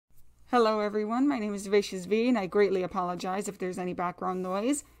Hello everyone, my name is Vivacious V and I greatly apologize if there's any background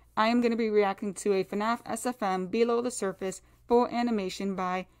noise. I am going to be reacting to a FNAF SFM Below the Surface full animation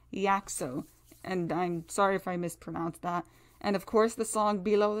by Yaxxzo. And I'm sorry if I mispronounced that. And of course the song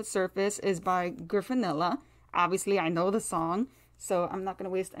Below the Surface is by Griffinilla. Obviously I know the song, so I'm not going to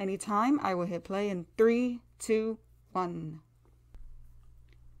waste any time. I will hit play in 3, 2, 1.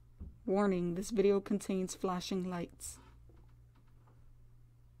 Warning, this video contains flashing lights.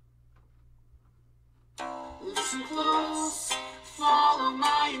 Listen close, follow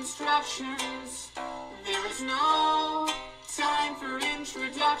my instructions. There is no time for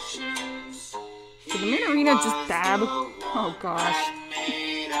introductions. Did the main arena just dab? Oh gosh.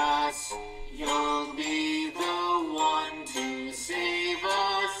 You'll be the one to save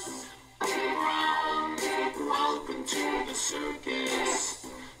us. Welcome to the circus.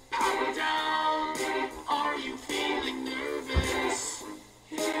 Power down. Are you feeling nervous?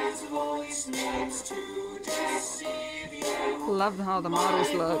 His voice needs to deceive you. Love how the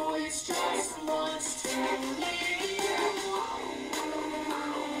models look. Voice just wants to leave you.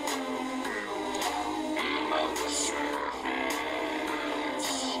 Below the surface.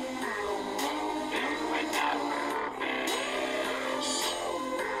 Did we not this?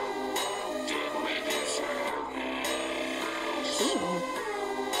 Did we deserve this? Ooh.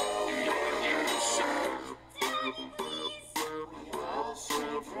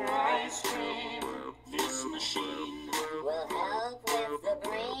 This machine will help with the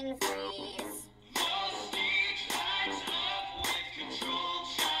brain freeze. The stage lights up with controlled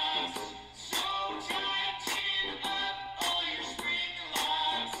shots. So tighten up all your spring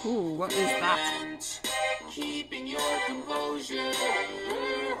locks. Ooh, what is that? Keeping your composure.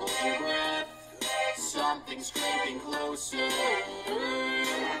 Hold your breath. Something's creeping closer.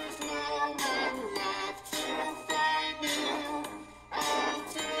 There's no one left to find you. I'll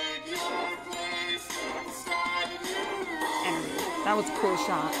take your place inside of you. That was a cool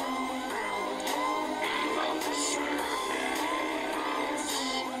shot.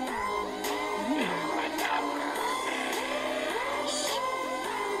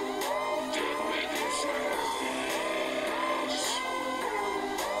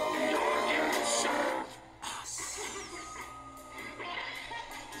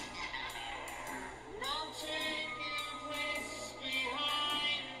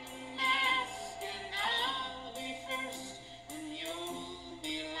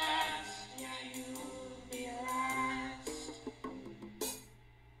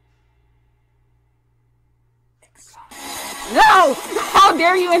 No! How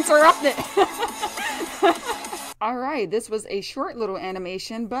dare you interrupt it? Alright, this was a short little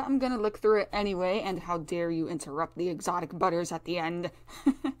animation, but I'm gonna look through it anyway, and how dare you interrupt the exotic butters at the end.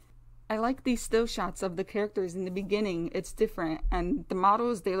 I like these still shots of the characters in the beginning. It's different, and the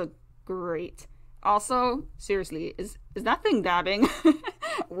models, they look great. Also, seriously, is that thing dabbing?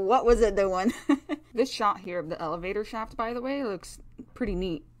 What was it doing? This shot here of the elevator shaft, by the way, looks pretty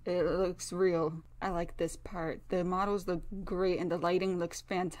neat. It looks real. I like this part. The models look great and the lighting looks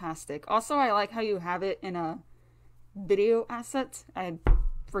fantastic. Also, I like how you have it in a video asset. I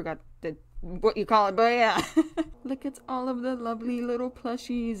forgot what you call it, but yeah. Look at all of the lovely little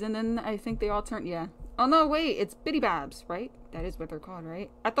plushies, and then I think they all turn, yeah. Oh no, wait, it's Bitty Babs, right? That is what they're called, right?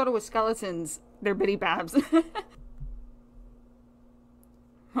 I thought it was skeletons. They're Bitty Babs.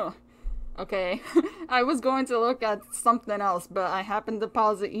 Huh. Okay, I was going to look at something else, but I happened to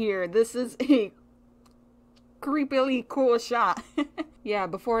pause it here. This is a creepily cool shot. Yeah,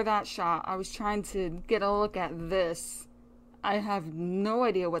 before that shot, I was trying to get a look at this. I have no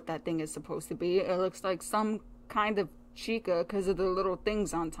idea what that thing is supposed to be. It looks like some kind of chica because of the little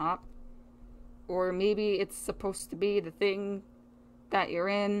things on top. Or maybe it's supposed to be the thing that you're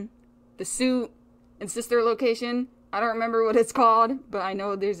in. The suit in Sister Location. I don't remember what it's called, but I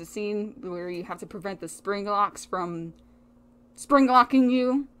know there's a scene where you have to prevent the spring locks from spring locking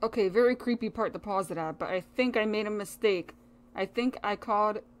you. Okay, very creepy part to pause it at, but I think I made a mistake. I think I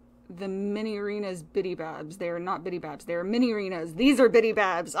called the mini arenas Bitty Babs. They are not Bitty Babs. They are mini arenas. These are Bitty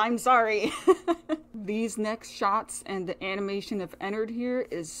Babs. I'm sorry. These next shots and the animation of Ennard here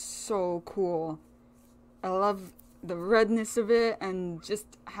is so cool. I love the redness of it and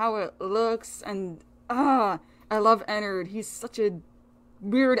just how it looks, and I love Ennard. He's such a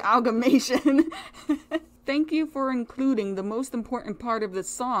weird amalgamation. Thank you for including the most important part of the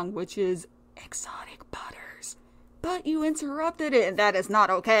song, which is exotic butters. But you interrupted it, and that is not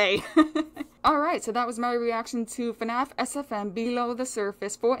okay. Alright, so that was my reaction to FNAF SFM Below the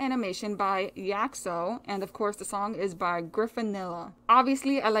Surface full animation by Yaxxzo, and of course the song is by Griffinilla.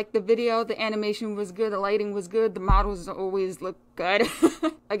 Obviously, I liked the video, the animation was good, the lighting was good, the models always look good.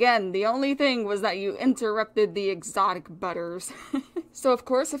 Again, the only thing was that you interrupted the exotic butters. So of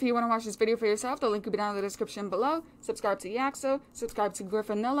course, if you want to watch this video for yourself, the link will be down in the description below. Subscribe to Yaxxzo, subscribe to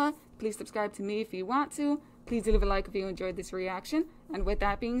Griffinilla, please subscribe to me if you want to. Please leave a like if you enjoyed this reaction. And with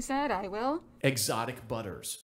that being said, I will... Exotic butters.